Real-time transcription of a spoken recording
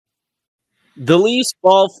The Leafs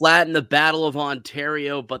fall flat in the Battle of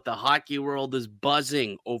Ontario, but the hockey world is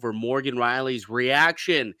buzzing over Morgan Rielly's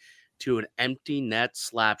reaction to an empty net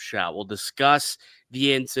slap shot. We'll discuss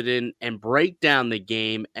the incident and break down the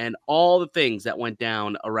game and all the things that went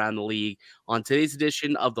down around the league on today's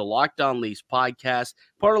edition of the Locked On Leafs podcast,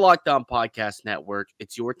 part of Locked On Podcast Network.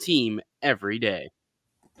 It's your team every day.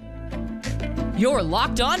 You're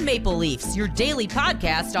Locked On Maple Leafs, your daily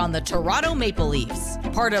podcast on the Toronto Maple Leafs.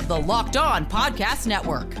 Part of the Locked On Podcast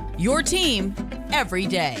Network. Your team every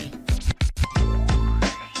day.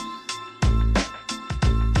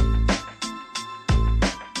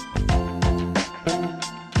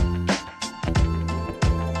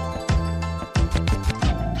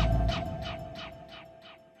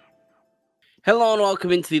 Hello and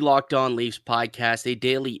welcome into the Locked On Leafs podcast, a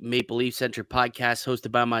daily Maple Leaf-centric podcast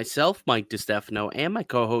hosted by myself, Mike DiStefano, and my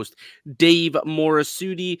co-host, Dave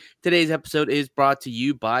Morassutti. Today's episode is brought to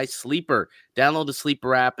you by Sleeper. Download the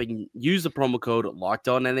Sleeper app and use the promo code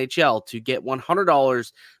LOCKEDONNHL to get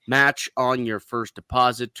 $100 match on your first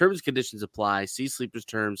deposit. Terms and conditions apply. See Sleeper's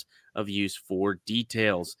terms of use for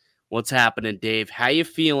details. What's happening, Dave? How you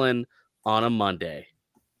feeling on a Monday?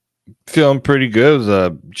 Feeling pretty good. It was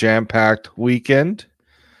a jam-packed weekend.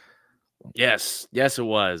 Yes, it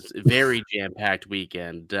was a very jam-packed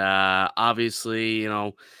weekend. Obviously,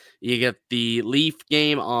 you get the Leaf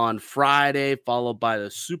game on Friday, followed by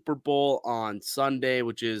the Super Bowl on Sunday,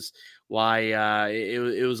 which is why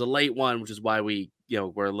it was a late one, which is why we're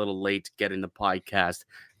a little late getting the podcast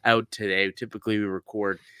out today. Typically, we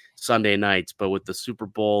record Sunday nights, but with the Super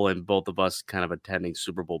Bowl and both of us kind of attending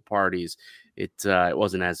Super Bowl parties, it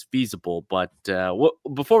wasn't as feasible. But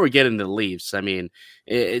before we get into the Leafs, I mean,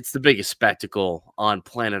 it's the biggest spectacle on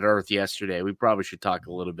planet Earth yesterday. We probably should talk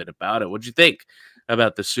a little bit about it. What'd you think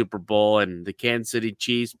about the Super Bowl and the Kansas City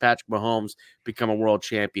Chiefs, Patrick Mahomes, becoming world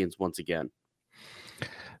champions once again?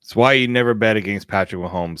 It's why you never bet against Patrick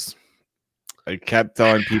Mahomes. I kept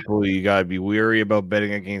telling people you got to be wary about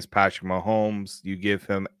betting against Patrick Mahomes. You give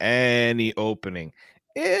him any opening.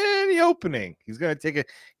 He's going to take it.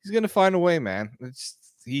 He's going to find a way, man.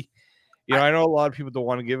 I know a lot of people don't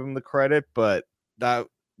want to give him the credit, but that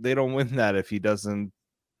they don't win that if he doesn't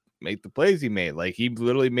make the plays he made. Like, he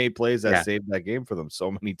literally made plays that saved that game for them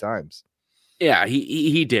so many times. Yeah,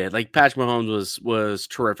 he did. Like, Patrick Mahomes was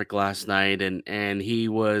terrific last night, and he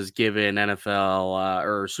was given NFL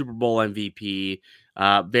or Super Bowl MVP.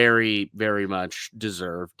 Very, very much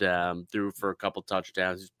deserved. Threw for a couple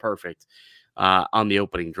touchdowns. He's perfect on the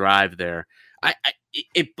opening drive there.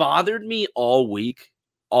 It bothered me all week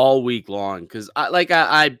long because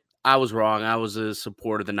I was wrong. I was a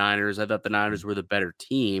supporter of the Niners. I thought the Niners were the better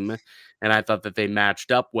team, and I thought that they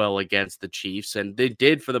matched up well against the Chiefs, and they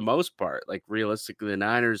did for the most part. Like, realistically, the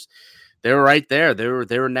Niners, they were right there. They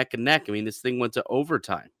were neck and neck. I mean, this thing went to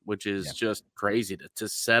overtime, which is just crazy to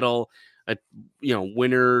settle a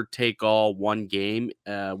winner take all one game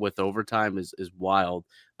with overtime is wild.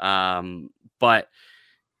 But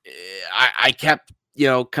I kept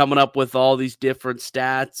coming up with all these different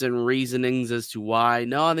stats and reasonings as to why.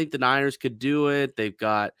 No, I think the Niners could do it. They've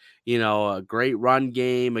got, a great run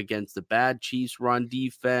game against the bad Chiefs run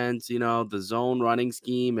defense, the zone running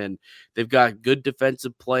scheme, and they've got good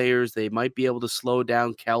defensive players. They might be able to slow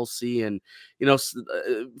down Kelsey. And,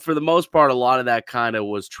 for the most part, a lot of that kind of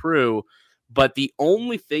was true. But the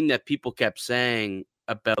only thing that people kept saying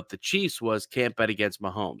about the Chiefs was can't bet against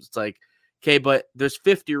Mahomes. It's like, okay, but there's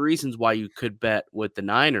 50 reasons why you could bet with the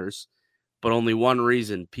Niners, but only one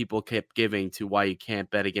reason people kept giving to why you can't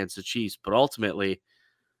bet against the Chiefs. But ultimately,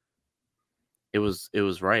 it was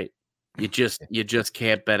right. You just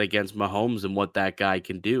can't bet against Mahomes and what that guy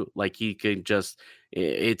can do. Like, he can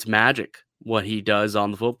it's magic what he does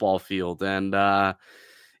on the football field. And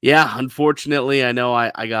unfortunately, I know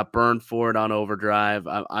I got burned for it on Overdrive.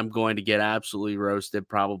 I'm going to get absolutely roasted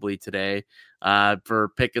probably today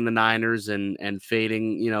for picking the Niners and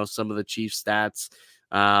fading, some of the Chiefs stats,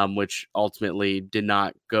 which ultimately did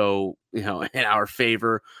not go, in our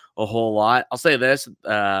favor a whole lot. I'll say this,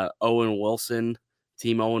 Team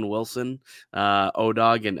Owen Wilson,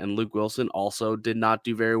 O-Dog and Luke Wilson also did not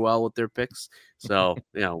do very well with their picks. So,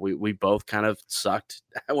 we both kind of sucked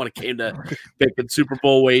when it came to picking Super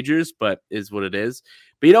Bowl wagers, but is what it is.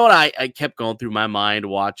 But you know what? I kept going through my mind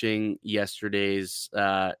watching yesterday's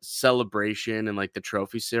celebration and like the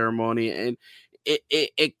trophy ceremony. And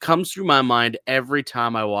it comes through my mind every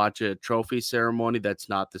time I watch a trophy ceremony that's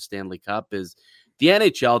not the Stanley Cup is the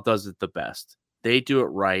NHL does it the best. They do it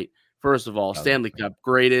right. First of all, Stanley Cup,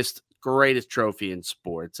 greatest greatest trophy in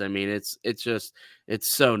sports. I mean, it's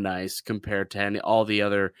so nice compared to all the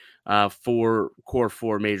other four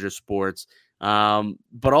major sports.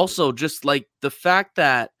 But also just like the fact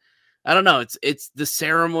that I don't know, it's the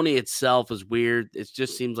ceremony itself is weird. It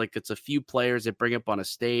just seems like it's a few players that bring up on a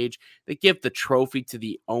stage. They give the trophy to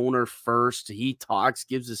the owner first. He talks,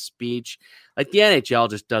 gives a speech. Like the NHL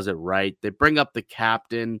just does it right. They bring up the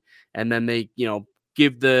captain, and then they,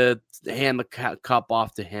 hand the cup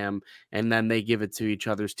off to him, and then they give it to each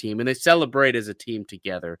other's team, and they celebrate as a team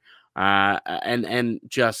together. And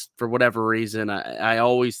just for whatever reason, I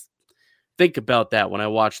always think about that when I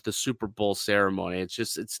watch the Super Bowl ceremony.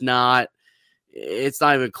 It's not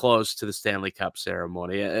even close to the Stanley Cup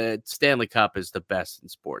ceremony. Stanley Cup is the best in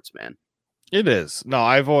sports, man. It is. No,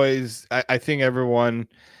 I think everyone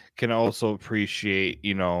can also appreciate,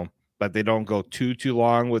 but they don't go too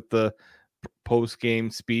long with the post-game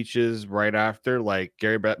speeches right after. Like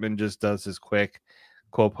Gary Bettman just does his quick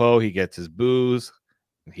quopo, he gets his booze,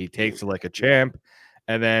 he takes it like a champ,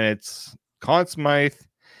 and then it's Conn Smythe,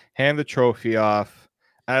 hand the trophy off.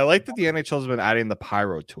 And I like that the NHL has been adding the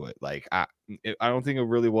pyro to it. Like I don't think it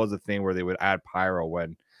really was a thing where they would add pyro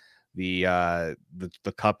when the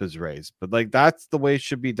cup is raised, but like that's the way it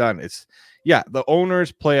should be done. It's the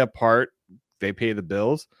owners play a part, they pay the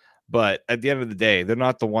bills, but at the end of the day, they're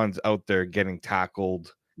not the ones out there getting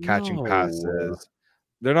tackled, catching passes.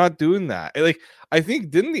 They're not doing that. Like I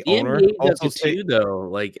think didn't the owner NBA also does it say too, though?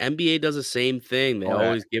 Like NBA does the same thing. They Oh,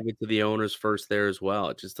 always give it to the owners first there as well.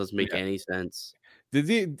 It just doesn't make Yeah. any sense.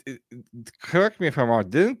 Correct me if I'm wrong,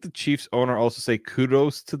 didn't the Chiefs owner also say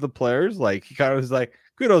kudos to the players? Like he kind of was like,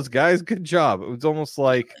 kudos guys, good job. It was almost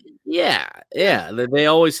like Yeah. They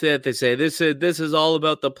always say that. They say this is all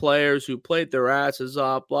about the players who played their asses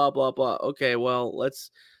off. Blah blah blah. Okay, well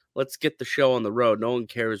let's get the show on the road. No one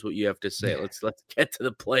cares what you have to say. Let's get to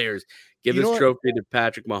the players. Give You know this what? trophy to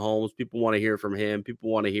Patrick Mahomes. People want to hear from him. People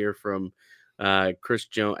want to hear from Chris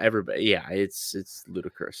Jones. Everybody. Yeah, it's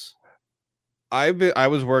ludicrous. I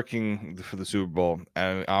was working for the Super Bowl,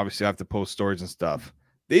 and obviously I have to post stories and stuff.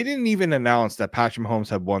 They didn't even announce that Patrick Mahomes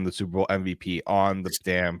had won the Super Bowl MVP on the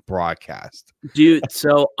damn broadcast. Dude,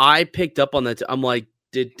 so I picked up on that. I'm like,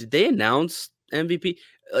 did they announce MVP?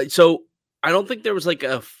 So I don't think there was like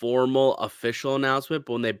a formal official announcement,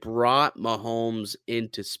 but when they brought Mahomes in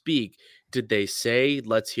to speak, did they say,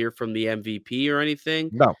 let's hear from the MVP or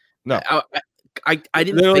anything? No. I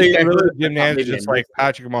didn't Literally, think I heard. Jim I thought Nantz maybe just I like missed it.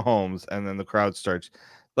 Patrick Mahomes, and then the crowd starts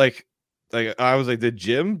like I was like, did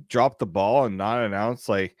Jim drop the ball and not announce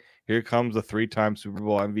like here comes a 3-time Super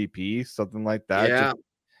Bowl MVP, something like that? Yeah.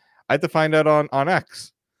 I had to find out on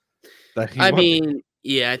X that he I won it. mean,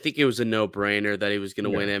 yeah, I think it was a no-brainer that he was going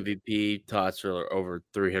to win Yeah. MVP. Tossed for over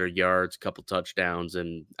 300 yards, couple touchdowns,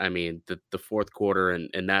 and I mean the fourth quarter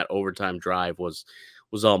and that overtime drive was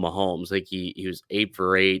all Mahomes. Like he was 8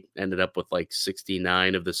 for 8, ended up with like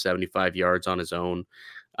 69 of the 75 yards on his own.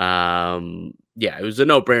 Yeah, it was a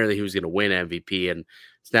no-brainer that he was going to win MVP, and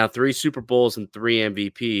it's now 3 Super Bowls and 3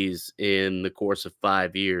 MVPs in the course of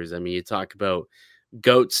 5 years. I mean, you talk about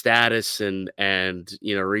GOAT status and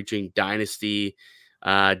reaching dynasty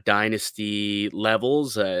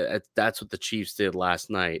levels. That's what the Chiefs did last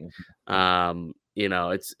night.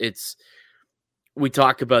 It's we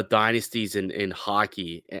talk about dynasties in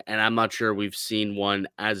hockey, and I'm not sure we've seen one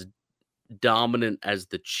as dominant as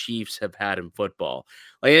the Chiefs have had in football.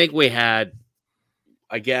 Like I think we had,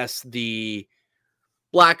 I guess the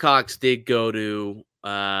Blackhawks did go to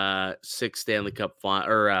 6 Stanley Cup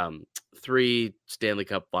or 3 Stanley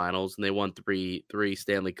Cup finals, and they won three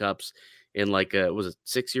Stanley Cups in like was it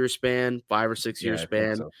 6-year span, 5 or 6 year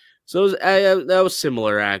span. So it was, that was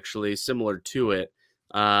similar to it.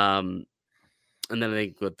 And then I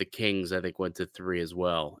think with the Kings, I think went to 3 as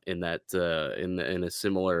well in that in a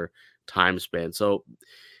similar time span. So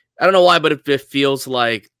I don't know why, but it feels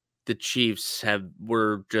like the Chiefs had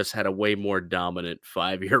a way more dominant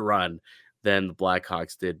 5-year run than the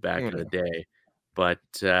Blackhawks did back in the day. But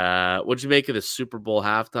what'd you make of the Super Bowl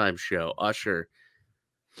halftime show, Usher?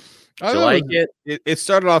 Did you like it? It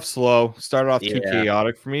started off slow, too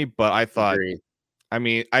chaotic for me, but I thought, I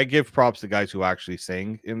mean, I give props to guys who actually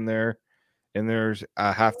sing in their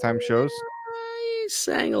halftime shows. He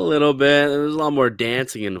sang a little bit. There was a lot more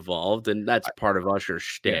dancing involved, and that's part of Usher's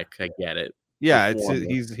shtick. I get it. Yeah,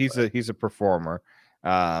 he's a performer.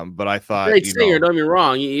 But I thought great singer. Don't get me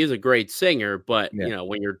wrong, he's a great singer. But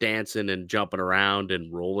when you're dancing and jumping around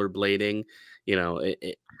and rollerblading,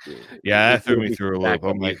 that threw me through a loop.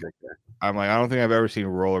 I'm like, I don't think I've ever seen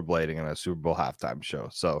rollerblading in a Super Bowl halftime show.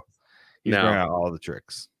 So he's bringing out all the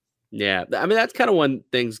tricks. Yeah, I mean that's kind of when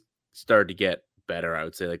things started to get better, I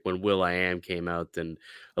would say. Like when Will.i.am came out, and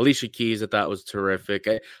Alicia Keys, I thought was terrific.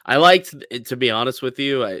 I liked, to be honest with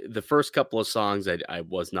you, the first couple of songs I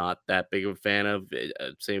was not that big of a fan of.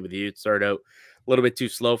 Same with you. It started out a little bit too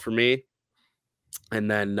slow for me.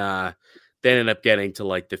 And then they ended up getting to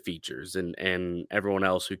like the features and everyone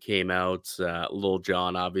else who came out. Lil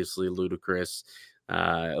Jon, obviously, Ludacris,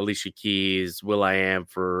 Alicia Keys, Will.i.am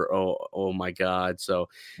for oh my God. So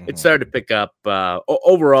it started to pick up.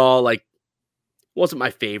 Overall, like, wasn't my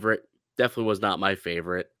favorite. Definitely was not my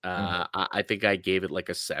favorite. I think I gave it like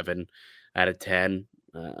a 7 out of 10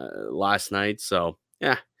 last night. So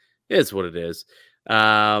yeah, it is what it is.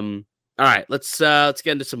 All right, let's get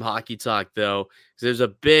into some hockey talk though. 'Cause there's a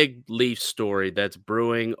big Leaf story that's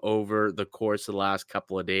brewing over the course of the last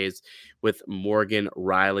couple of days with Morgan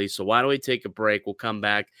Rielly. So why don't we take a break? We'll come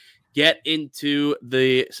back, get into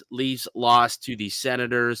the Leafs loss to the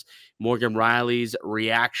Senators, Morgan Rielly's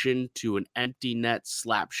reaction to an empty net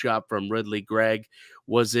slap shot from Ridley Gregg.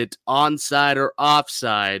 Was it onside or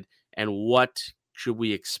offside? And what should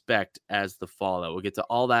we expect as the fallout? We'll get to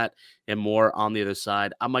all that and more on the other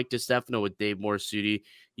side. I'm Mike DiStefano with Dave Morisuti.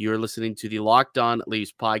 You're listening to the Locked On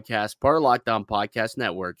Leafs podcast, part of Locked On Podcast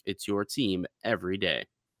Network. It's your team every day.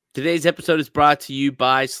 Today's episode is brought to you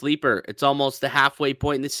by Sleeper. It's almost the halfway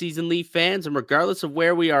point in the season, Leaf fans, and regardless of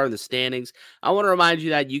where we are in the standings, I want to remind you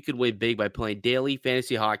that you can win big by playing daily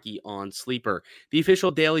fantasy hockey on Sleeper, the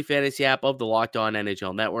official daily fantasy app of the Locked On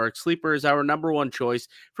NHL Network. Sleeper is our number one choice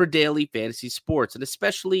for daily fantasy sports, and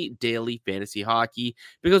especially daily fantasy hockey.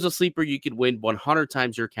 Because with Sleeper, you can win 100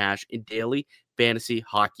 times your cash in daily fantasy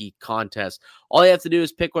hockey contests. All you have to do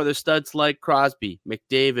is pick whether studs like Crosby,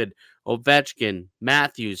 McDavid, Ovechkin,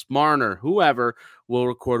 Matthews, Marner, whoever will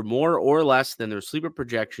record more or less than their sleeper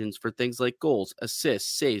projections for things like goals,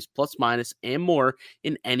 assists, saves, plus minus, and more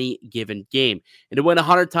in any given game. And to win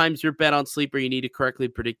 100 times your bet on Sleeper, you need to correctly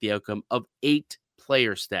predict the outcome of 8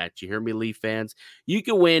 player stats. You hear me, Leaf fans? You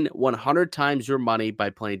can win 100 times your money by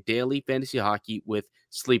playing daily fantasy hockey with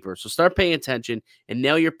Sleeper. So start paying attention and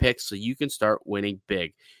nail your picks so you can start winning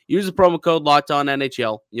big. Use the promo code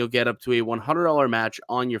LOCKEDONNHL. You'll get up to a $100 match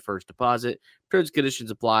on your first deposit. Terms and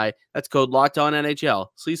conditions apply. That's code LOCKEDONNHL.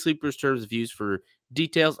 See Sleeper's terms of use for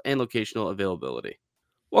details and locational availability.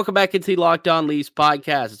 Welcome back into the Locked On Leafs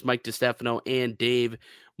podcast. It's Mike DiStefano and Dave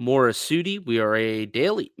Morisuti. We are a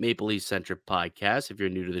daily Maple Leaf centric podcast. If you're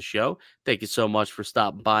new to the show, thank you so much for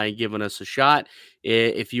stopping by and giving us a shot.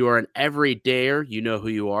 If you are an everydayer, you know who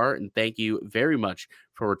you are, and thank you very much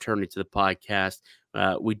for returning to the podcast.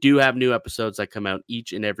 We do have new episodes that come out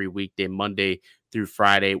each and every weekday, Monday through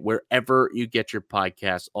Friday, wherever you get your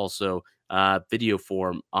podcasts. Also, video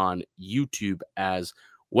form on YouTube as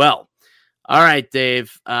well. All right,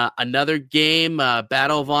 Dave. Another game,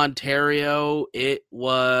 Battle of Ontario. It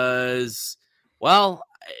was, well,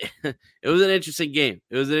 it was an interesting game.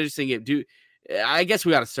 I guess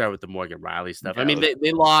we got to start with the Morgan Rielly stuff. Yeah, I mean,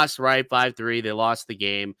 they lost, right? 5-3. They lost the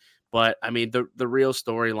game. But, I mean, the real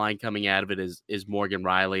storyline coming out of it is Morgan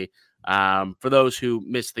Rielly. For those who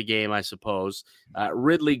missed the game, I suppose,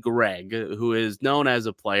 Ridley Gregg, who is known as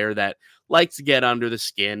a player that likes to get under the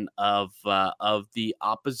skin of the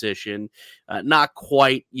opposition, not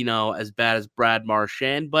quite, as bad as Brad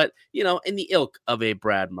Marchand, but, in the ilk of a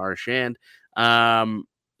Brad Marchand.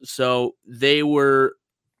 So they were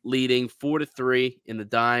leading 4-3 in the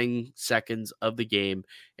dying seconds of the game,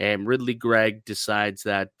 and Ridley Gregg decides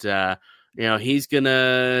that, he's going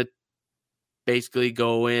to basically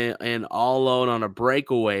go in and all alone on a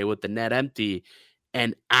breakaway with the net empty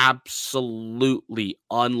and absolutely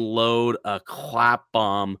unload a clap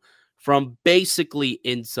bomb from basically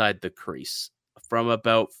inside the crease. From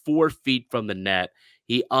about 4 feet from the net,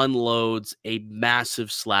 he unloads a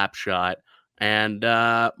massive slap shot, and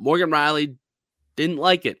Morgan Rielly didn't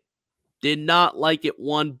like it. Did not like it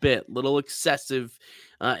one bit. Little excessive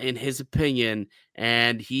in his opinion,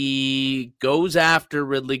 and he goes after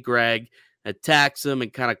Ridley Gregg, attacks him,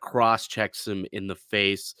 and kind of cross-checks him in the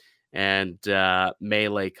face, and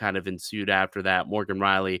melee kind of ensued after that. Morgan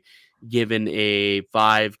Rielly given a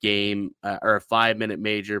 5-minute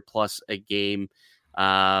major plus a game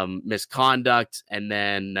misconduct, and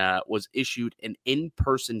then was issued an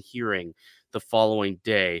in-person hearing the following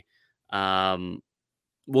day.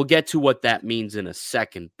 We'll get to what that means in a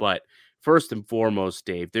second, but first and foremost,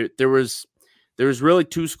 Dave, there was really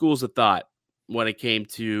two schools of thought when it came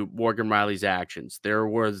to Morgan Rielly's actions. There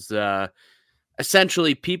was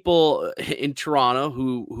essentially people in Toronto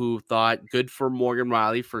who thought good for Morgan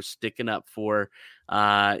Rielly for sticking up for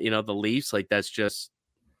the Leafs. Like, that's just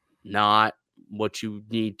not what you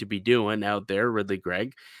need to be doing out there, Ridley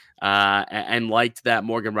Gregg, and liked that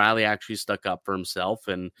Morgan Rielly actually stuck up for himself.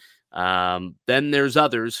 And then there's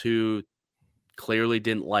others who clearly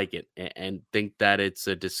didn't like it and think that it's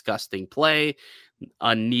a disgusting play,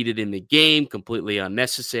 unneeded in the game, completely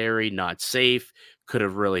unnecessary, not safe, could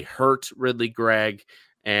have really hurt Ridley Gregg,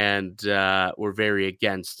 and were very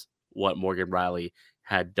against what Morgan Rielly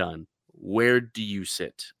had done. Where do you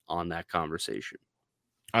sit on that conversation?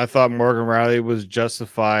 I thought Morgan Rielly was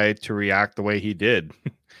justified to react the way he did.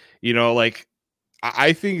 Like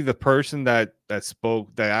I think the person that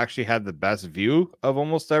spoke that actually had the best view of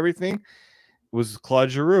almost everything was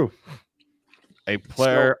Claude Giroux, a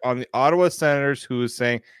player on the Ottawa Senators who was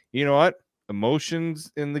saying, you know what,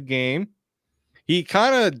 emotions in the game. He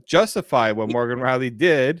kind of justified what Morgan Rielly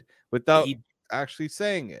did without actually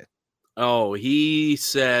saying it. Oh, he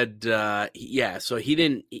said, yeah. So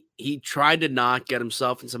he tried to not get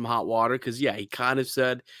himself in some hot water because, yeah, he kind of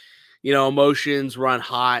said, emotions run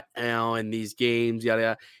hot, in these games, yada,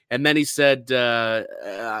 yada. And then he said,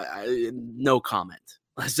 no comment.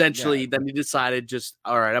 Essentially, then he decided just,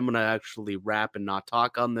 all right, I'm going to actually rap and not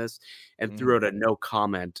talk on this, and threw out a no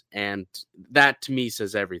comment. And that to me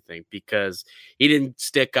says everything, because he didn't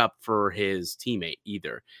stick up for his teammate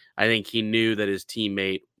either. I think he knew that his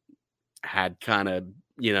teammate had kind of,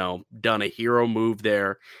 done a hero move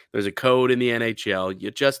there. There's a code in the NHL.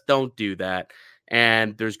 You just don't do that.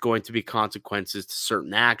 And there's going to be consequences to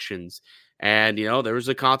certain actions. And, there was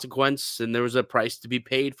a consequence and there was a price to be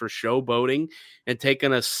paid for showboating and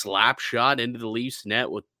taking a slap shot into the Leafs net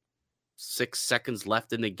with 6 seconds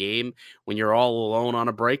left in the game when you're all alone on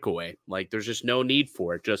a breakaway. Like, there's just no need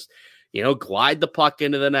for it. Just, glide the puck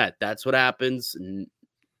into the net. That's what happens. And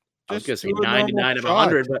I was going to say 99 of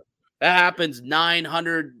 100, but that happens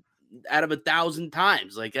 900 out of 1,000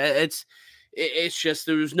 times. Like, it's just,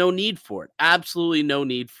 there was no need for it. Absolutely no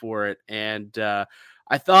need for it. And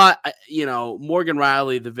I thought, Morgan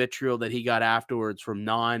Rielly, the vitriol that he got afterwards from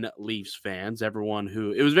non-Leafs fans, everyone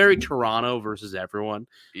who, it was very Toronto versus everyone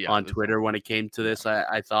on Twitter when it came to this,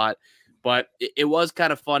 I thought. But it was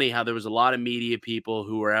kind of funny how there was a lot of media people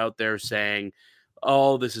who were out there saying,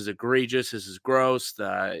 oh, this is egregious, this is gross,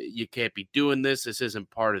 you can't be doing this, this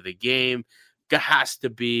isn't part of the game. It has to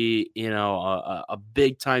be, a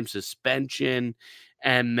big-time suspension.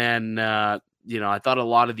 And then, I thought a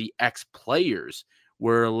lot of the ex-players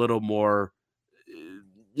were a little more,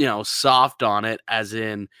 soft on it, as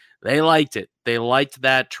in they liked it. They liked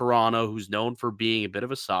that Toronto, who's known for being a bit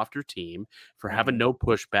of a softer team, for having no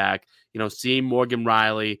pushback, seeing Morgan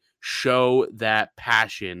Rielly show that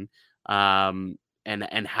passion, and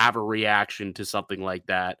have a reaction to something like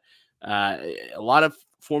that. A lot of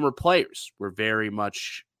former players were very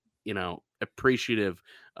much, appreciative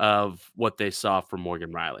of what they saw from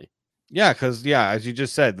Morgan Rielly. Yeah, because, as you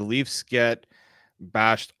just said, the Leafs get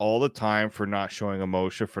bashed all the time for not showing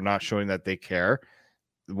emotion, for not showing that they care.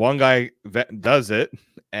 One guy does it,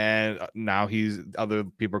 and now other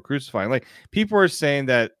people are crucifying. Like, people are saying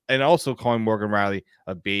that, and also calling Morgan Rielly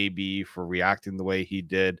a baby for reacting the way he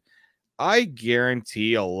did. I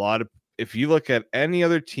guarantee if you look at any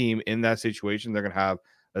other team in that situation, they're going to have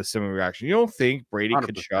a similar reaction. You don't think Brady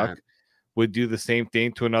 100%. Tkachuk would do the same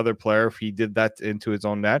thing to another player if he did that into his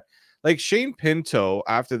own net? Like, Shane Pinto,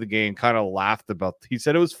 after the game, kind of laughed about it. He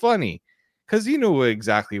said it was funny because he knew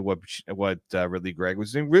exactly what Ridley Gregg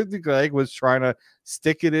was doing. Ridley Gregg was trying to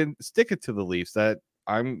stick it to the Leafs that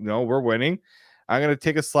we're winning. I'm going to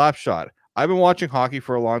take a slap shot. I've been watching hockey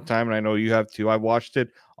for a long time, and I know you have too. I watched it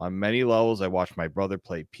on many levels. I watched my brother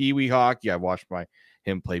play Pee Wee hockey. I watched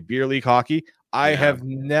him play beer league hockey. I have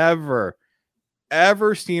never,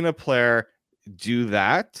 ever seen a player do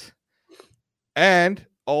that. And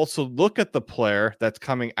also look at the player that's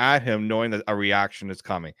coming at him, knowing that a reaction is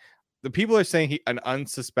coming. The people are saying an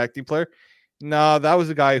unsuspecting player. No, that was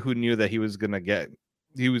a guy who knew that he was gonna get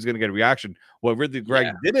a reaction. What Ridley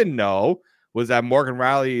Gregg didn't know was that Morgan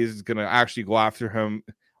Rielly is gonna actually go after him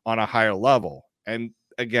on a higher level. And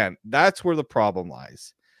again, that's where the problem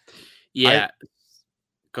lies. Yeah.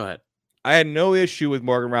 Go ahead. I had no issue with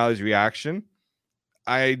Morgan Rielly's reaction.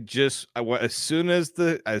 As soon as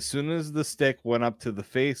the stick went up to the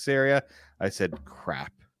face area, I said,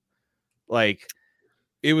 crap. Like,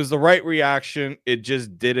 it was the right reaction. It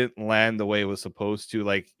just didn't land the way it was supposed to.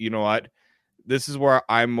 Like, you know what? This is where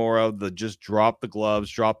I'm more of the just drop the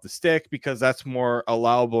gloves, drop the stick, because that's more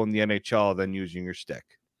allowable in the NHL than using your stick.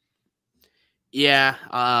 Yeah,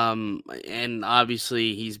 and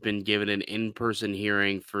obviously he's been given an in-person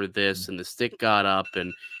hearing for this, and the stick got up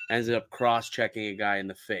and ended up cross-checking a guy in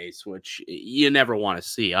the face, which you never want to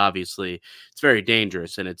see. Obviously, it's very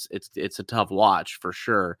dangerous, and it's a tough watch for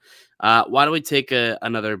sure. Why don't we take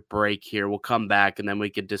another break here? We'll come back, and then we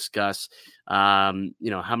could discuss, how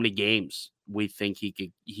many games we think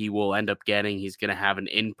he will end up getting. He's going to have an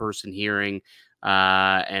in-person hearing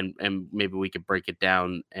and maybe we could break it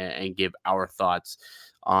down and give our thoughts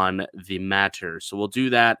on the matter. So we'll do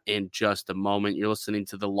that in just a moment. You're listening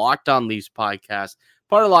to the Locked On Leafs podcast,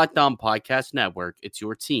 part of Locked On Podcast Network. It's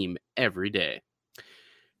your team every day.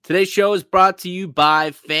 Today's show is brought to you by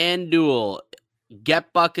FanDuel.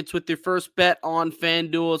 Get buckets with your first bet on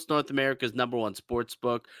FanDuel. It's North America's #1 sports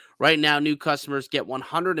book. Right now, new customers get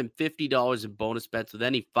 $150 in bonus bets with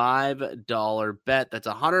any $5 bet. That's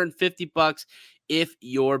 $150 if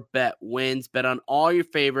your bet wins. Bet on all your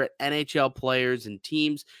favorite NHL players and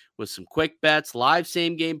teams with some quick bets, live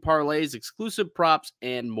same-game parlays, exclusive props,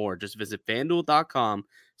 and more. Just visit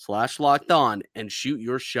FanDuel.com/LockedOn and shoot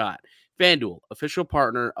your shot. FanDuel, official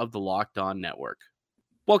partner of the Locked On Network.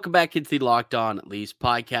 Welcome back into the Locked On Leafs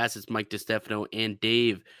podcast. It's Mike DiStefano and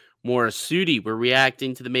Dave Morasuti. We're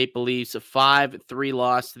reacting to the Maple Leafs' 5-3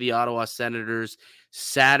 loss to the Ottawa Senators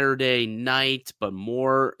Saturday night. But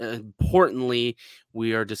more importantly,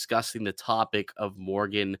 we are discussing the topic of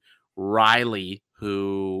Morgan Rielly,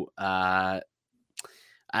 who, obviously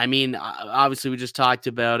we just talked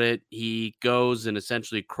about it. He goes and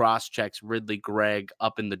essentially cross-checks Ridley Gregg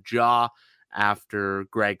up in the jaw after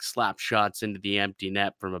Gregg slapped shots into the empty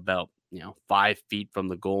net from about 5 feet from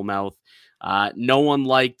the goal mouth. No one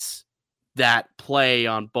liked that play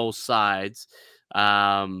on both sides.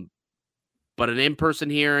 But an in-person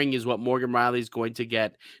hearing is what Morgan Rielly is going to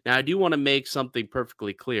get. Now, I do want to make something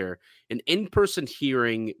perfectly clear. An in-person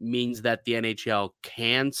hearing means that the NHL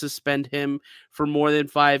can suspend him for more than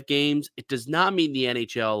 5 games. It does not mean the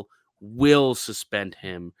NHL will suspend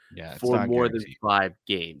him for more than 5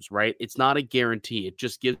 games, right? It's not a guarantee. It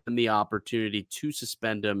just gives them the opportunity to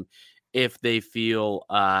suspend him if they feel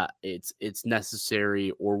it's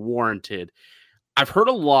necessary or warranted. I've heard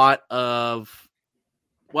a lot of,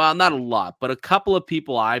 well, not a lot, but a couple of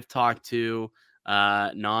people I've talked to,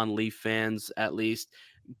 non-Leaf fans at least,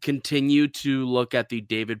 continue to look at the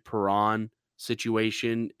David Perron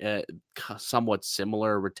situation, somewhat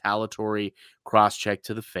similar, retaliatory cross-check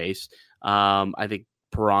to the face. I think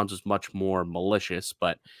Perron's was much more malicious,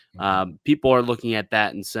 but people are looking at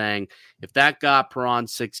that and saying, if that got Perron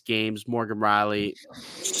 6 games, Morgan Rielly,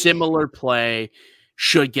 similar play,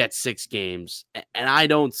 should get 6 games. And I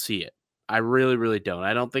don't see it. I really, really don't.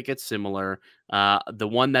 I don't think it's similar. The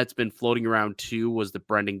one that's been floating around too was the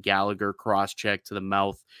Brendan Gallagher cross-check to the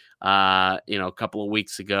mouth, a couple of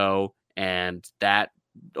weeks ago, and that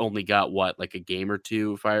only got like a game or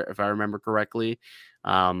 2, if I remember correctly.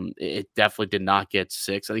 It definitely did not get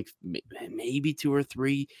 6. I think maybe 2 or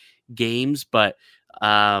 3 games, but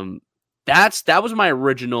that was my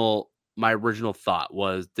original thought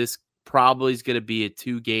was this probably is going to be a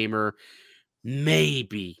 2-gamer.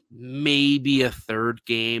 Maybe a 3rd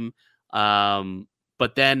game.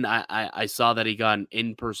 But then I saw that he got an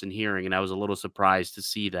in-person hearing, and I was a little surprised to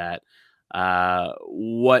see that.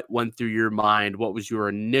 What went through your mind? What was your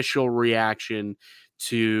initial reaction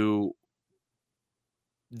to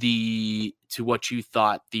what you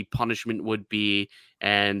thought the punishment would be?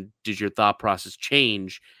 And did your thought process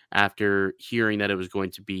change after hearing that it was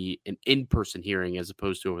going to be an in-person hearing as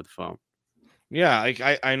opposed to over the phone? Yeah,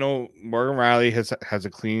 I know Morgan Rielly has a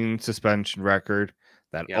clean suspension record.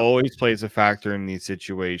 That always plays a factor in these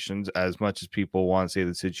situations. As much as people want to say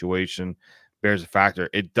the situation bears a factor,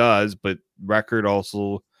 it does, but record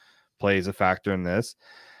also plays a factor in this.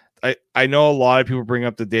 I know a lot of people bring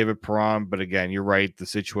up the David Perron, but again, you're right, the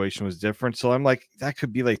situation was different. So I'm like, that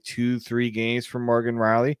could be like 2-3 games for Morgan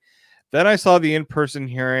Rielly. Then I saw the in-person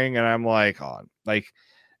hearing, and I'm like,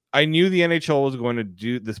 I knew the NHL was going to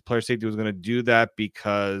do this. Player safety was going to do that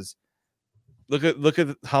because look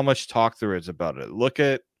at how much talk there is about it. Look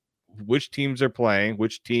at which teams are playing,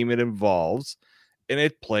 which team it involves, and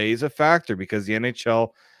it plays a factor because the NHL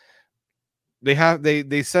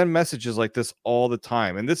they send messages like this all the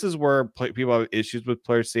time, and this is where people have issues with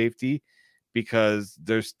player safety because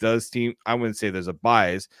I wouldn't say there's a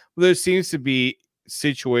bias, but there seems to be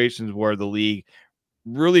situations where the league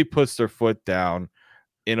really puts their foot down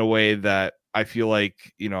in a way that I feel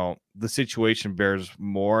like, the situation bears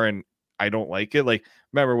more, and I don't like it. Like,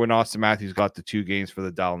 remember when Austin Matthews got the 2 games for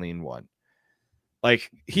the Dahlin one?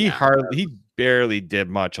 Like, he barely did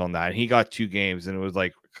much on that. He got 2 games, and it was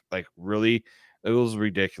like really, It was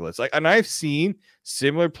ridiculous. Like, and I've seen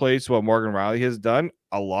similar plays to what Morgan Rielly has done.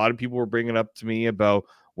 A lot of people were bringing up to me about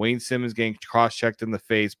Wayne Simmons getting cross-checked in the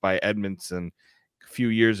face by Edmondson a few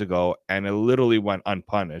years ago, and it literally went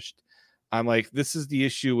unpunished. I'm like, this is the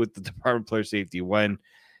issue with the Department of Player Safety. When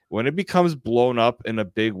it becomes blown up in a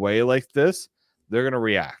big way like this, they're gonna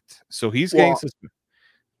react. So he's getting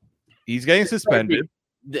suspended.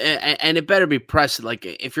 And it better be precedent. Like,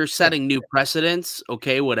 if you're setting new precedents,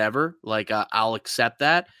 okay, whatever. Like, I'll accept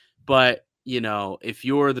that. But if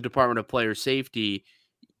you're the Department of Player Safety,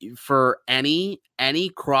 for any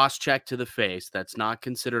cross check to the face that's not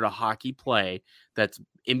considered a hockey play, that's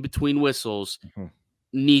in between whistles,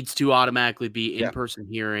 needs to automatically be in-person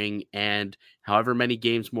hearing. And however many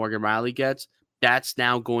games Morgan Rielly gets, that's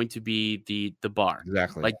now going to be the bar.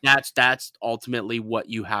 Exactly. Like, that's ultimately what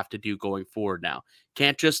you have to do going forward now.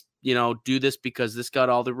 Can't just, do this because this got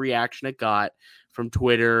all the reaction it got from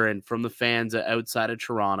Twitter and from the fans outside of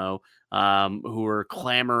Toronto, who are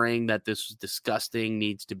clamoring that this was disgusting,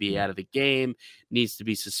 needs to be out of the game, needs to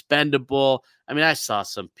be suspendable. I mean, I saw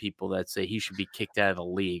some people that say he should be kicked out of the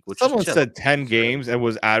league. Which someone said 10 games and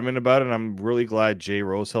was adamant about it. And I'm really glad Jay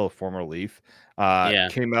Rosehill, a former Leaf,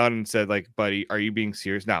 came out and said, like, buddy, are you being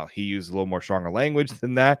serious? Now, he used a little more stronger language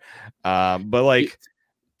than that. But like,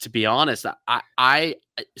 to be honest,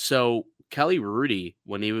 so Kelly Rudy,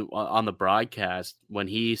 when he was on the broadcast, when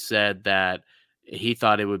he said that he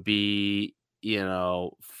thought it would be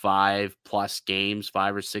 5+ games,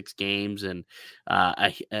 5 or 6 games, and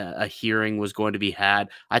a hearing was going to be had,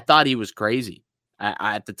 I thought he was crazy.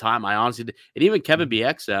 At the time, I honestly did. And even Kevin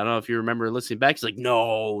BX, I don't know if you remember listening back, he's like,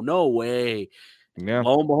 no way. Yeah.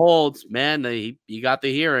 Lo and behold, man, you got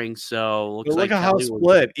the hearing. So looks look at how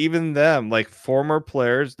split. Even them, like former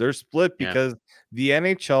players, they're split because the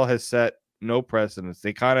NHL has set no precedents.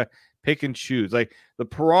 They kind of pick and choose. Like the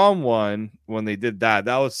Perron one, when they did that,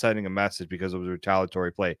 that was sending a message because it was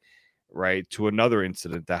retaliatory play, right, to another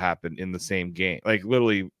incident that happened in the same game. Like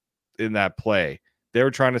literally in that play, they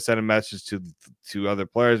were trying to send a message to other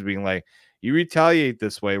players, being like, "You retaliate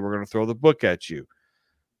this way, we're going to throw the book at you."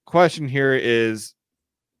 Question here is,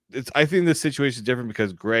 I think the situation is different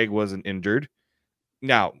because Greg wasn't injured.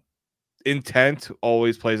 Now, intent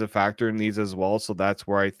always plays a factor in these as well, so that's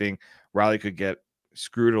where I think Rielly could get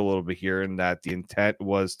screwed a little bit here, in that the intent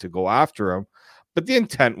was to go after him, but the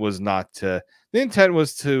intent was not to. The intent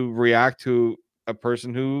was to react to a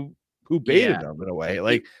person who baited him in a way.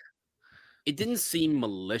 Like it didn't seem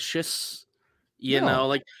malicious, No.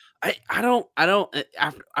 Like I don't.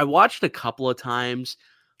 After I watched a couple of times.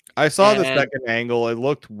 I saw the second angle. It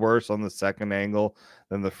looked worse on the second angle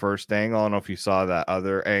than the first angle. I don't know if you saw that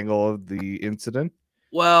other angle of the incident.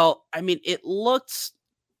 Well, I mean, it looks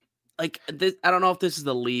like this. I don't know if this is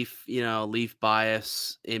the Leaf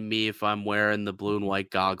bias in me, if I'm wearing the blue and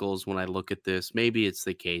white goggles when I look at this. Maybe it's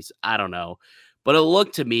the case. I don't know. But it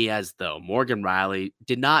looked to me as though Morgan Rielly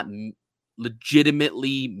did not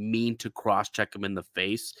legitimately mean to cross-check him in the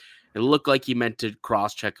face. It looked like he meant to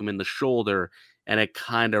cross-check him in the shoulder, and it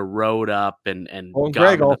kind of rode up and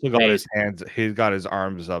Greg also got his hands. He got his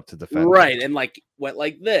arms up to defend, right, and like went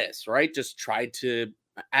like this, right? Just tried to,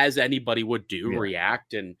 as anybody would do,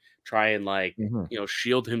 react and try and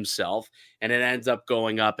shield himself, and it ends up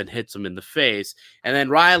going up and hits him in the face. And then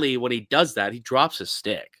Rielly, when he does that, he drops his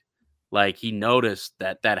stick. Like he noticed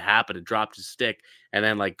that happened and dropped his stick, and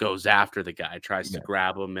then like goes after the guy, tries to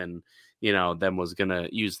grab him, and then was gonna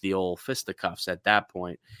use the old fisticuffs at that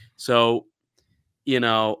point. So,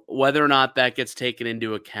 whether or not that gets taken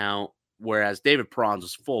into account, whereas David Perron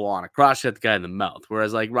was full on, a cross-check the guy in the mouth.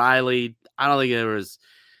 Whereas like Rielly, I don't think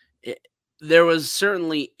there was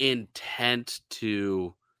certainly intent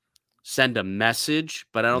to send a message,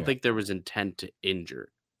 but I don't think there was intent to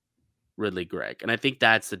injure Ridley Gregg. And I think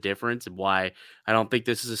that's the difference and why I don't think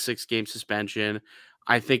this is a 6-game suspension.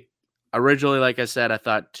 I think originally, like I said, I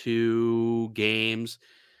thought 2 games.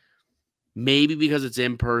 Maybe because it's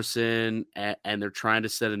in person and they're trying to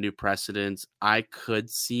set a new precedence, I could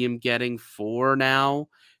see him getting 4 now,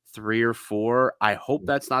 3 or 4. I hope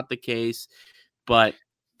that's not the case, but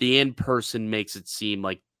the in person makes it seem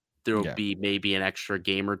like there will be maybe an extra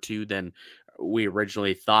game or 2 than we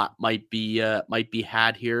originally thought might be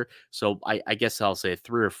had here. So I guess I'll say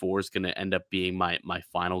 3 or 4 is going to end up being my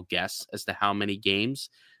final guess as to how many games.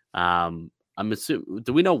 I'm assuming.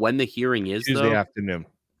 Do we know when the hearing is? Tuesday afternoon.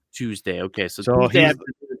 Tuesday. Okay, so Tuesday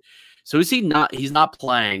afternoon. So is he not? He's not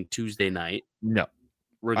playing Tuesday night. No,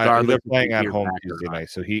 regardless. They're playing at home Tuesday night.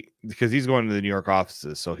 So because he's going to the New York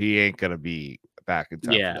offices, so he ain't gonna be back in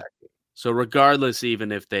time. Yeah. For that game. So regardless,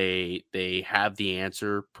 even if they have the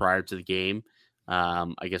answer prior to the game,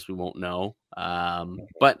 I guess we won't know.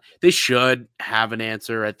 But they should have an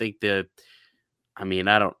answer. I think I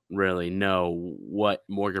don't really know what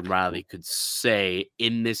Morgan Rielly could say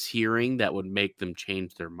in this hearing that would make them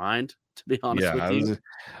change their mind, to be honest Yeah, with I you. was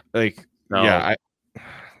like, So,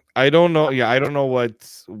 I don't know. Yeah, I don't know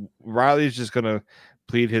what Riley's just gonna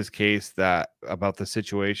plead his case that about the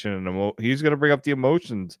situation, and he's gonna bring up the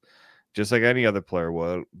emotions just like any other player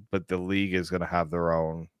would. But the league is gonna have their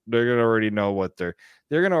own. They're gonna already know what their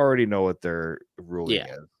ruling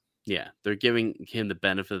yeah. is. Yeah, they're giving him the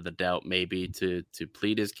benefit of the doubt maybe to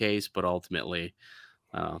plead his case, but ultimately,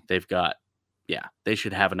 they've got they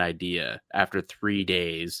should have an idea after 3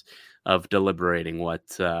 days of deliberating what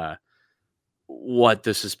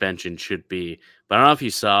the suspension should be. But I don't know if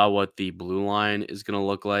you saw what the blue line is going to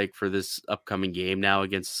look like for this upcoming game now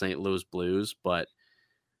against the St. Louis Blues, but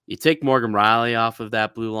you take Morgan Rielly off of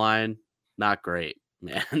that blue line, not great,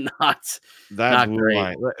 man. not That not blue great.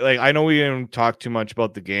 line, like I know we didn't talk too much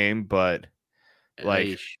about the game, but like,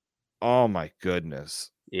 Eesh. oh my goodness,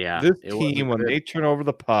 Yeah, this it team wasn't when good. they turn over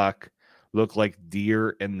the puck look like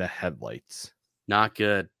deer in the headlights. Not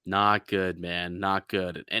good. Not good, man. Not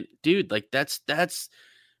good. And dude, like that's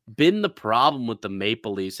been the problem with the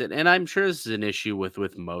Maple Leafs. And I'm sure this is an issue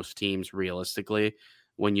with most teams realistically.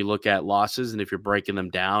 When you look at losses and if you're breaking them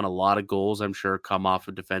down, a lot of goals I'm sure come off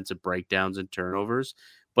of defensive breakdowns and turnovers.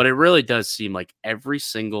 But it really does seem like every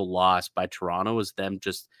single loss by Toronto is them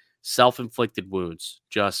just self-inflicted wounds,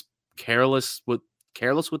 just careless with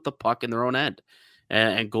the puck in their own end.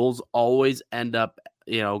 And goals always end up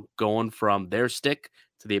going from their stick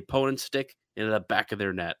to the opponent's stick into the back of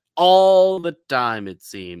their net all the time, it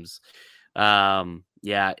seems. Overall,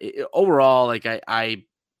 like I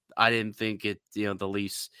didn't think the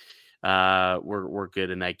Leafs were good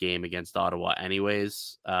in that game against Ottawa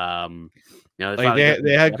anyways. They Like finally got the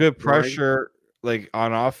they had depth good scoring. pressure, like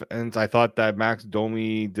on offense. I thought that Max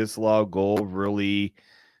Domi disallowed goal really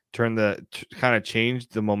kind of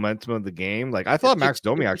changed the momentum of the game. Like I thought Max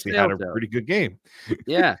Domi Took your actually had a sails out. pretty good game.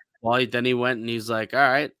 Yeah. Well, then he went and he's like, all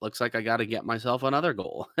right, looks like I got to get myself another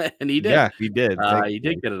goal. And he did. Yeah, he did. He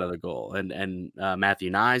did get another goal. And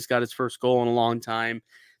Matthew Nyes got his first goal in a long time.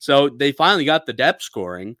 So they finally got the depth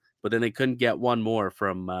scoring, but then they couldn't get one more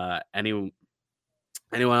from anyone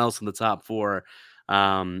else in the top four.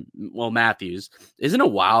 Matthews. Isn't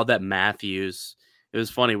it wild that Matthews? It was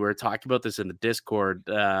funny. We were talking about this in the Discord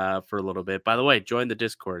for a little bit. By the way, join the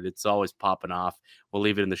Discord. It's always popping off. We'll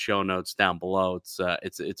leave it in the show notes down below. It's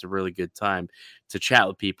a really good time to chat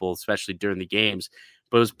with people, especially during the games.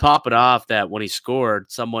 But it was popping off that when he scored,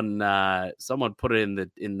 someone put it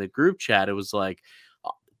in the group chat. It was like,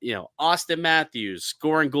 Austin Matthews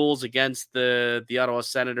scoring goals against the Ottawa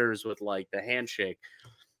Senators with like the handshake.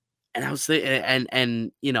 And I was thinking,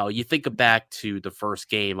 and you think back to the first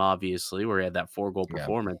game, obviously, where he had that 4-goal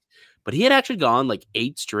performance, but he had actually gone like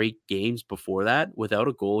 8 straight games before that without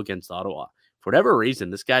a goal against Ottawa. For whatever reason,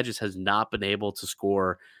 this guy just has not been able to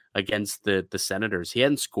score against the Senators. He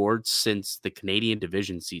hadn't scored since the Canadian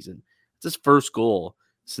Division season. It's his first goal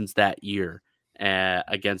since that year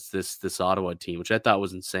against this Ottawa team, which I thought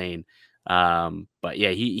was insane. But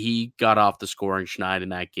yeah, he got off the scoring schneid in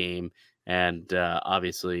that game. And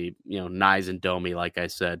obviously, Nyes and Domi, like I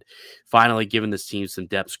said, finally giving this team some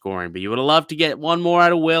depth scoring. But you would have loved to get one more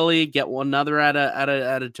out of Willie, get another out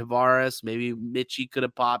of Tavares. Maybe Mitchie could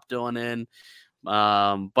have popped one in.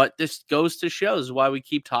 But this goes to show, this is why we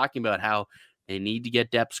keep talking about how they need to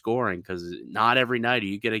get depth scoring, because not every night are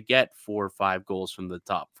you going to get 4 or 5 goals from the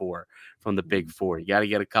top 4, from the big 4. You got to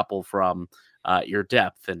get a couple from your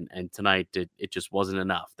depth. And tonight it just wasn't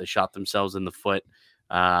enough. They shot themselves in the foot.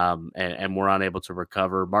 And were unable to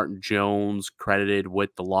recover. Martin Jones credited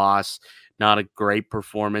with the loss. Not a great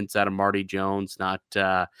performance out of Marty Jones. Not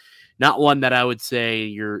one that I would say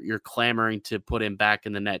you're clamoring to put him back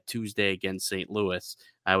in the net Tuesday against St. Louis.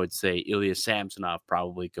 I would say Ilya Samsonov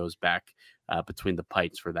probably goes back between the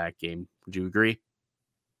pipes for that game. Would you agree?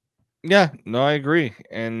 Yeah, no, I agree.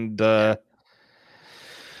 And yeah,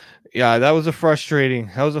 that was a frustrating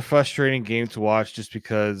game to watch, just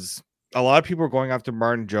because a lot of people were going after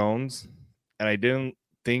Martin Jones, and I didn't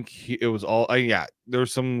think it was all. There were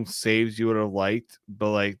some saves you would have liked,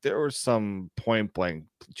 but like there were some point blank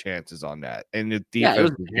chances on that, and the defense it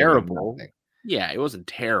was was terrible. Yeah, it wasn't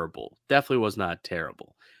terrible. Definitely was not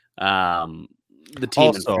terrible. The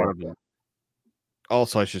team in front of him.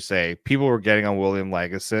 Also, I should say, people were getting on William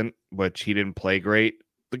Lagesson, which he didn't play great.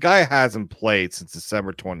 The guy hasn't played since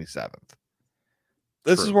December 27th.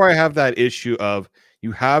 This is where I have that issue of,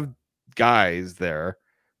 you have guys there,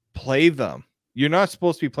 play them. You're not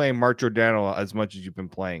supposed to be playing Mark Giordano as much as you've been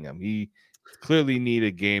playing him. He clearly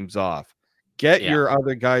needed games off. Get your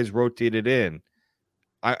other guys rotated in.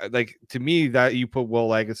 I like, to me, that you put Will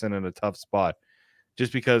Lagesson in a tough spot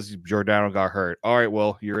just because Giordano got hurt. All right,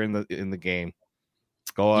 well, you're in the game.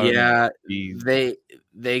 Go on. Yeah,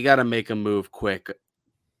 they got to make a move quick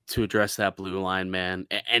to address that blue line, man.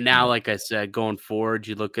 And now, like I said, going forward,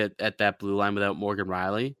 you look at that blue line without Morgan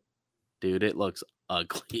Rielly, dude, it looks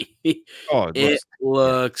ugly. It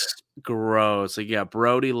looks gross. Like, yeah,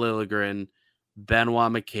 Brody Liljegren,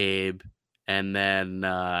 Benoit McCabe, and then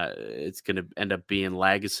it's going to end up being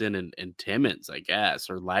Lagesson and Timmins, I guess,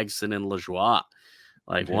 or Lagesson and Lajoie.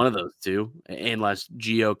 Like one of those two, unless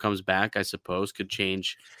Gio comes back, I suppose, could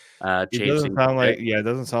change. It doesn't sound like it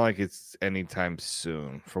doesn't sound like it's anytime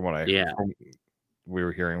soon, from what we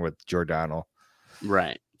were hearing with Giordano.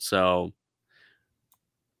 Right. So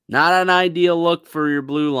not an ideal look for your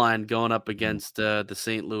blue line going up against the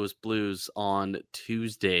St. Louis Blues on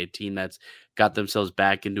Tuesday. A team that's got themselves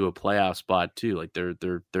back into a playoff spot too. Like they're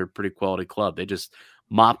a pretty quality club. They just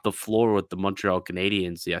mopped the floor with the Montreal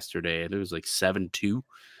Canadiens yesterday, and it was like 7-2.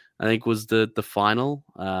 I think was the final.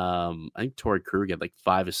 I think Torrey Krug had like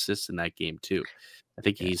 5 assists in that game too. I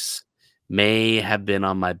think he's may have been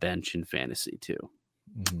on my bench in fantasy too.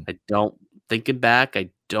 I don't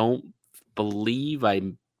believe I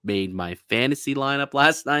made my fantasy lineup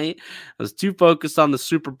last night. I was too focused on the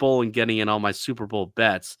Super Bowl and getting in all my Super Bowl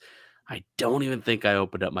bets. I don't even think I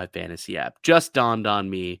opened up my fantasy app. Just dawned on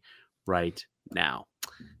me right now.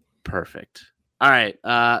 Perfect. All right.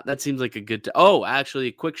 That seems like a good actually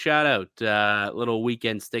a quick shout out, little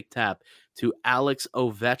weekend stick tap to Alex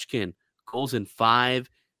Ovechkin. Goals in 5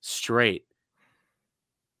 straight.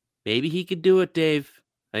 Maybe he could do it, Dave.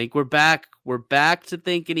 I think we're back. We're back to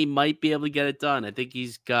thinking he might be able to get it done. I think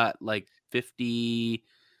he's got like 58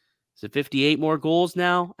 more goals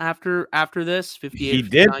now after this? 58. He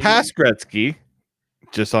did pass Gretzky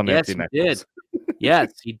just on empty net goals.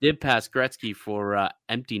 Yes, he did pass Gretzky for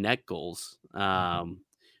empty net goals,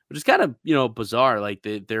 which is kind of bizarre. Like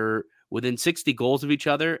they're within 60 goals of each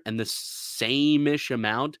other, and the same-ish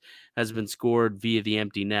amount has been scored via the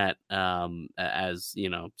empty net, as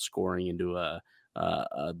scoring into a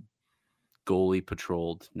goalie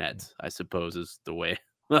patrolled net, I suppose is the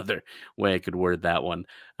other way I could word that one.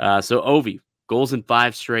 So Ovi, goals in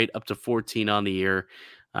 5 straight, up to 14 on the year.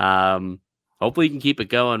 Hopefully you can keep it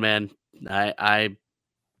going, man. I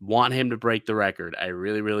want him to break the record. I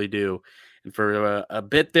really, really do. And for a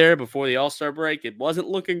bit there before the All-Star break, it wasn't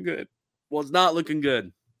looking good. Was not looking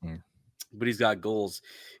good. But he's got goals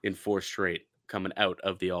in 4 straight coming out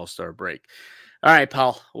of the All-Star break. All right,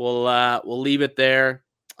 pal. We'll leave it there.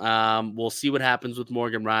 We'll see what happens with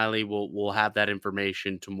Morgan Rielly. We'll have that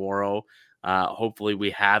information tomorrow. Hopefully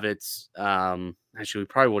we have it. Actually, we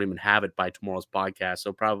probably won't even have it by tomorrow's podcast.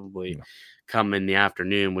 So probably come in the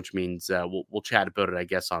afternoon, which means we'll chat about it, I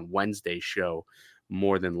guess, on Wednesday's show,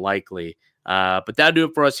 more than likely. But that'll do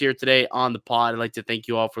it for us here today on the pod. I'd like to thank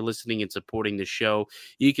you all for listening and supporting the show.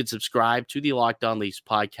 You can subscribe to the Locked On Leafs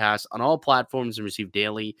podcast on all platforms and receive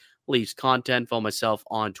daily Leafs content. Follow myself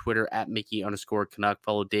on Twitter at Mickey_Canuck.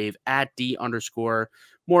 Follow Dave at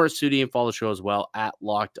D_Morrisudi, and follow the show as well at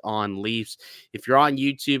Locked On Leafs. If you're on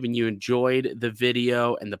YouTube and you enjoyed the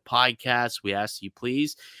video and the podcast, we ask you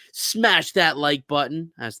please smash that like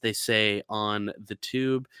button, as they say on the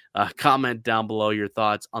tube. Comment down below your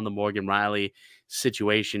thoughts on the Morgan Rielly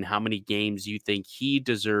situation, how many games you think he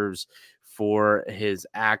deserves for his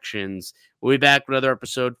actions. We'll be back with another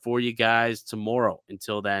episode for you guys tomorrow.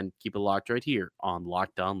 Until then, keep it locked right here on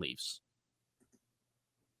Locked On Leafs.